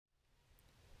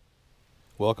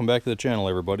Welcome back to the channel,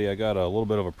 everybody. I got a little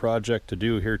bit of a project to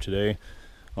do here today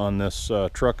on this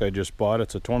truck I just bought.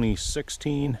 It's a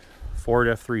 2016 Ford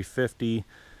F350.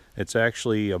 It's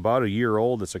actually about a year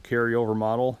old. It's a carryover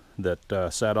model that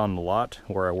sat on the lot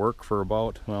where I work for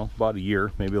about a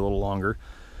year, maybe a little longer,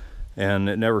 and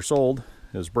it never sold.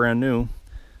 It was brand new.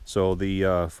 So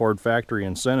the Ford factory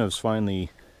incentives finally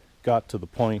got to the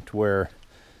point where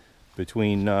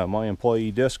between my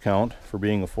employee discount for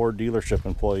being a Ford dealership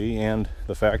employee and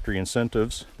the factory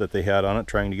incentives that they had on it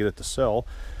trying to get it to sell,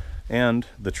 and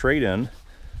the trade-in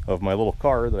of my little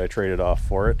car that I traded off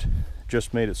for it,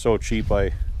 just made it so cheap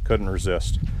I couldn't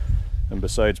resist. And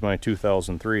besides, my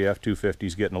 2003 F250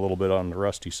 is getting a little bit on the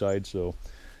rusty side, so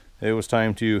it was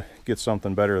time to get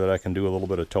something better that I can do a little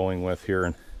bit of towing with here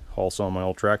and haul some of my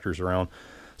old tractors around.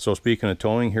 So speaking of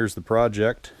towing, here's the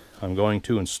project. I'm going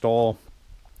to install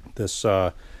this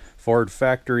Ford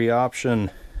factory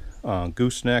option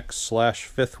gooseneck /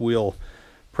 fifth wheel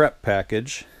prep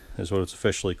package is what it's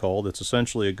officially called. It's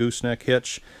essentially a gooseneck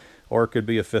hitch, or it could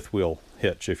be a fifth wheel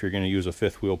hitch. If you're going to use a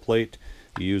fifth wheel plate,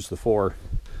 you use the 4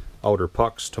 outer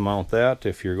pucks to mount that.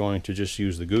 If you're going to just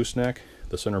use the gooseneck,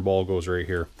 the center ball goes right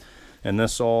here. And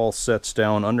this all sets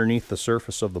down underneath the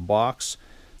surface of the box.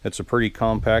 It's a pretty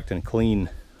compact and clean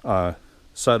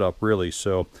setup, really.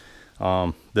 So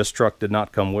this truck did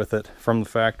not come with it from the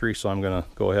factory, so I'm going to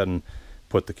go ahead and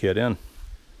put the kit in.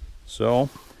 So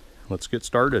let's get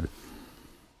started.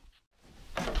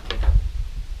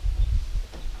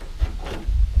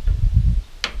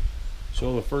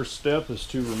 So the first step is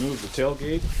to remove the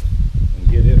tailgate and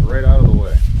get it right out of the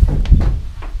way.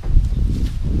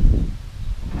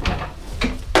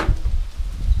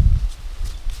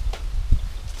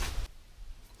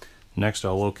 Next,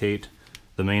 I'll locate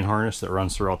the main harness that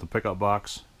runs throughout the pickup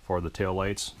box for the tail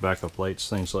lights, backup lights,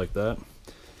 things like that.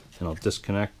 And I'll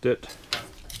disconnect it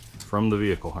from the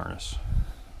vehicle harness.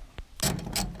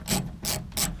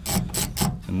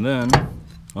 And then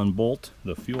unbolt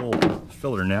the fuel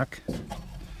filler neck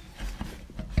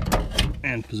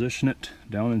and position it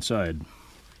down inside.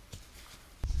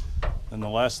 And the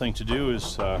last thing to do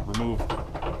is remove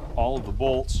all of the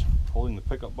bolts holding the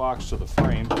pickup box to the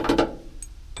frame,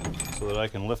 so that I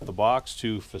can lift the box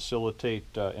to facilitate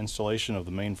installation of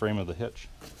the main frame of the hitch.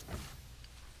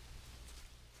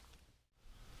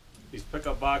 These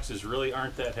pickup boxes really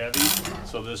aren't that heavy,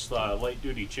 so this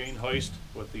light-duty chain hoist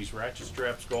with these ratchet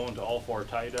straps going to all 4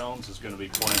 tie-downs is going to be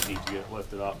plenty to get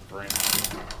lifted off the frame.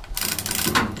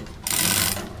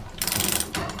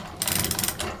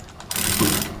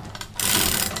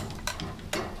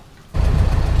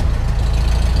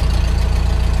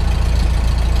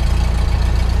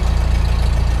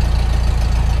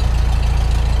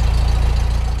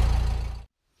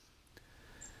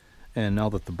 And now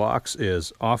that the box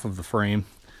is off of the frame,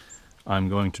 I'm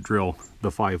going to drill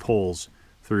the 5 holes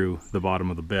through the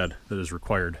bottom of the bed that is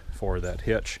required for that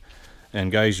hitch.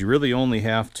 And guys, you really only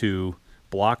have to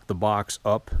block the box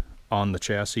up on the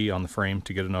chassis, on the frame,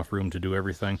 to get enough room to do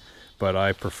everything. But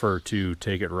I prefer to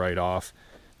take it right off.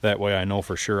 That way I know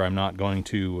for sure I'm not going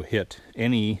to hit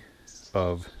any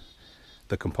of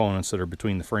the components that are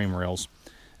between the frame rails.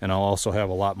 And I'll also have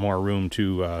a lot more room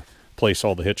to place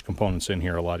all the hitch components in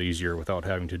here a lot easier without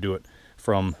having to do it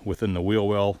from within the wheel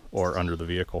well or under the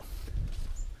vehicle.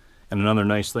 And another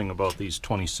nice thing about these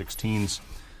 2016s,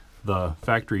 the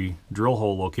factory drill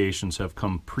hole locations have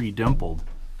come pre-dimpled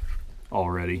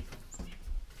already,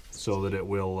 so that it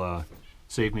will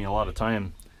save me a lot of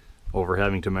time over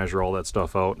having to measure all that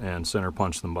stuff out and center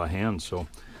punch them by hand. So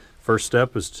first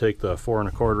step is to take the 4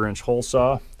 1/4 inch hole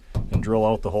saw and drill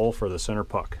out the hole for the center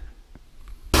puck.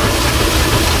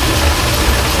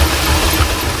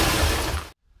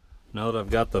 Now that I've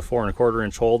got the 4 1/4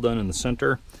 inch hole done in the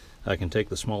center, I can take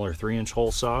the smaller 3 inch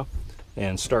hole saw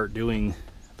and start doing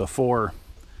the 4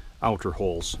 outer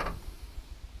holes.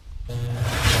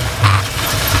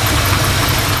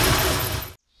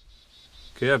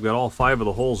 Okay, I've got all 5 of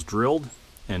the holes drilled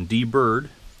and deburred.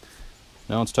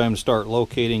 Now it's time to start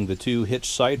locating the 2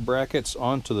 hitch side brackets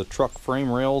onto the truck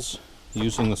frame rails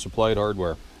using the supplied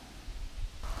hardware.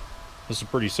 This is a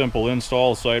pretty simple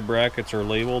install. Side brackets are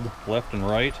labeled left and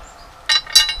right,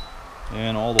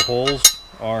 and all the holes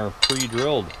are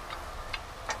pre-drilled.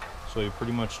 So you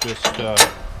pretty much just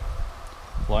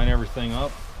line everything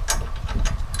up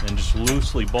and just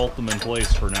loosely bolt them in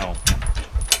place for now.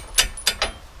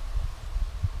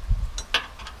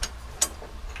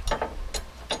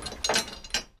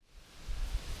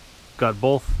 Got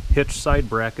both hitch side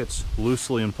brackets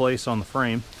loosely in place on the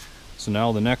frame. So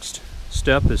now the next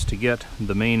step is to get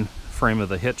the main frame of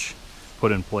the hitch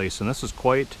put in place, and this is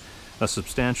quite a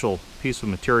substantial piece of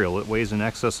material. It weighs in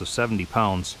excess of 70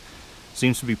 pounds.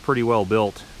 Seems to be pretty well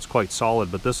built. It's quite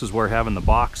solid, but this is where having the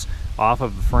box off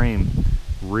of the frame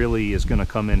really is going to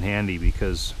come in handy,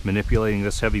 because manipulating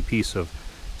this heavy piece of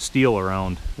steel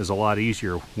around is a lot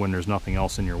easier when there's nothing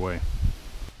else in your way.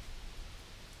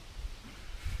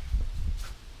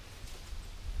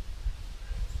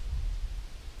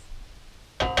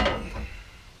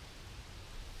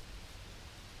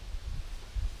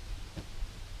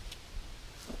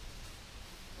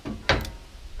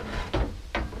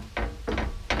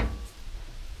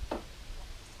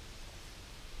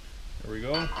 There we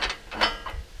go.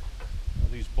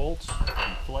 These bolts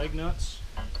and flag nuts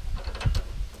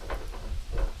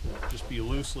will just be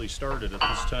loosely started at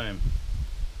this time.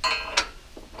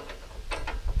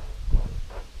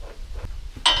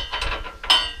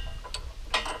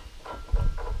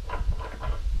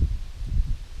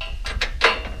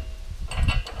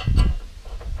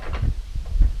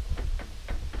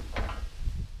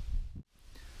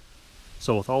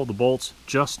 So with all the bolts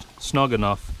just snug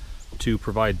enough to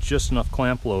provide just enough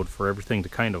clamp load for everything to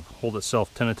kind of hold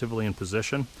itself tentatively in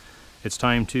position, it's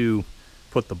time to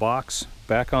put the box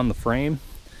back on the frame,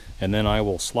 and then I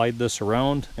will slide this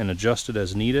around and adjust it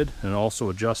as needed, and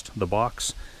also adjust the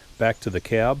box back to the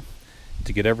cab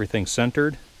to get everything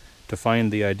centered, to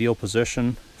find the ideal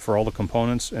position for all the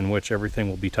components in which everything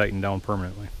will be tightened down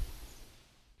permanently.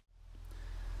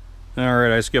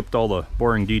 Alright, I skipped all the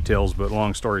boring details, but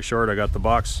long story short, I got the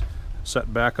box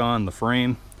set back on the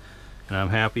frame, and I'm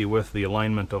happy with the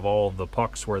alignment of all of the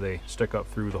pucks where they stick up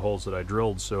through the holes that I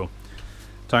drilled. So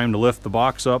time to lift the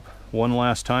box up one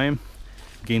last time,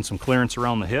 gain some clearance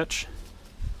around the hitch,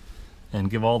 and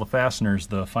give all the fasteners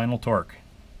the final torque.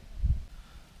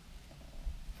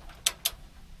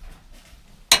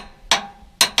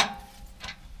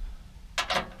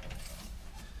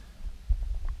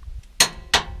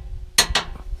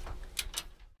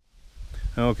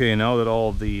 Okay, now that all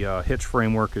of the hitch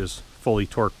framework is fully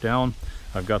torqued down,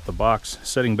 I've got the box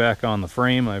sitting back on the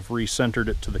frame. I've recentered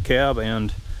it to the cab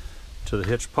and to the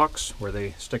hitch pucks where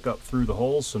they stick up through the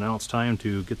holes. So now it's time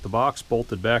to get the box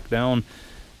bolted back down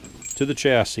to the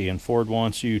chassis, and Ford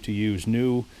wants you to use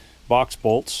new box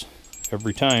bolts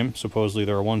every time. Supposedly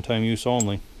they're a one-time use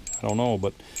only. I don't know,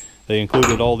 but they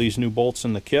included all these new bolts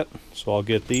in the kit, so I'll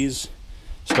get these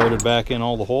started back in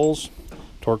all the holes,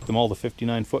 torque them all to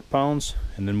 59 foot-pounds,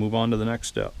 and then move on to the next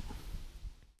step.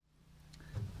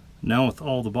 Now with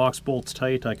all the box bolts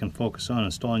tight, I can focus on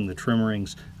installing the trim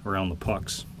rings around the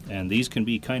pucks. And these can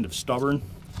be kind of stubborn.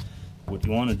 What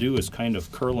you want to do is kind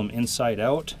of curl them inside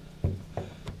out.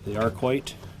 They are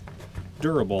quite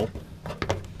durable,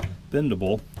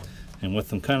 bendable, and with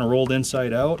them kind of rolled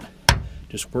inside out,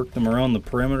 just work them around the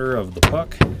perimeter of the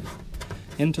puck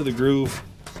into the groove,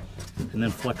 and then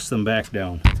flex them back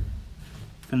down.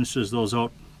 Finishes those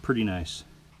out pretty nice.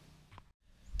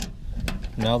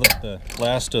 Now that the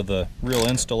last of the real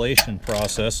installation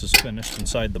process is finished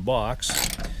inside the box,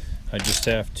 I just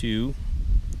have to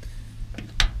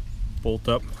bolt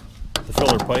up the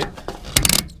filler pipe,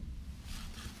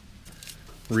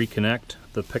 reconnect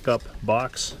the pickup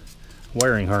box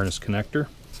wiring harness connector,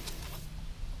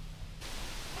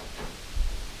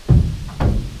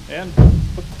 and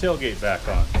put the tailgate back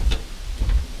on.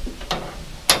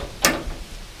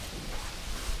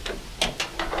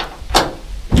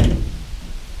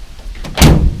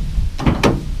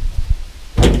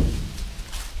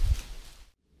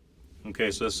 Okay,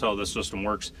 so this is how this system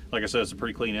works. Like I said, it's a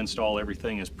pretty clean install.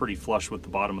 Everything is pretty flush with the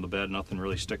bottom of the bed. Nothing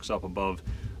really sticks up above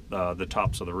the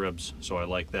tops of the ribs, so I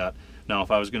like that. Now,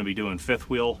 if I was going to be doing fifth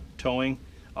wheel towing,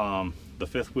 the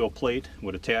fifth wheel plate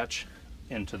would attach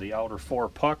into the outer four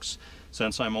pucks.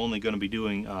 Since I'm only going to be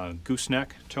doing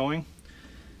gooseneck towing,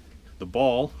 the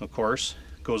ball, of course,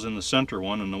 goes in the center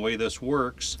one, and the way this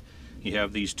works, you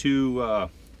have these two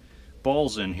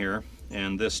balls in here,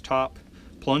 and this top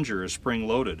plunger is spring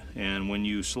loaded, and when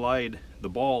you slide the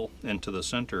ball into the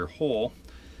center hole,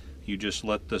 you just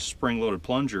let the spring loaded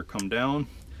plunger come down.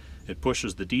 It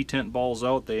pushes the detent balls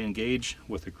out. They engage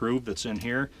with the groove that's in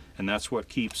here, and that's what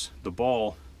keeps the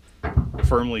ball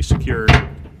firmly secured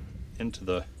into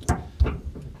the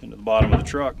bottom of the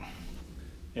truck.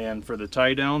 And for the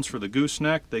tie downs for the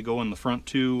gooseneck, they go in the front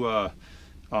two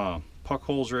puck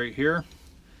holes right here,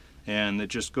 and it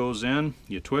just goes in,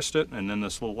 you twist it, and then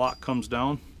this little lock comes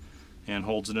down and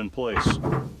holds it in place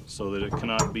so that it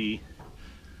cannot be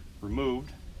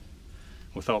removed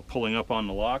without pulling up on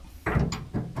the lock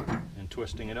and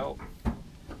twisting it out.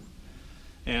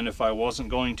 And if I wasn't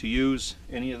going to use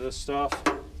any of this stuff,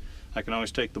 I can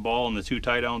always take the ball and the two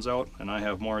tie downs out, and I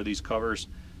have more of these covers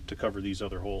to cover these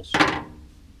other holes.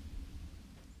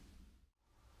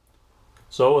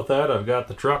 So with that, I've got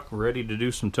the truck ready to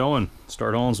do some towing,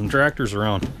 start hauling some tractors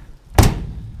around.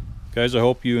 Guys, I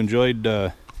hope you enjoyed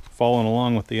following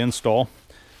along with the install.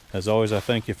 As always, I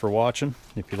thank you for watching.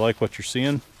 If you like what you're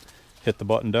seeing, hit the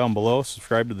button down below,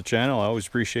 subscribe to the channel. I always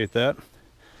appreciate that.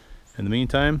 In the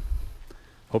meantime,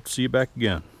 hope to see you back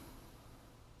again.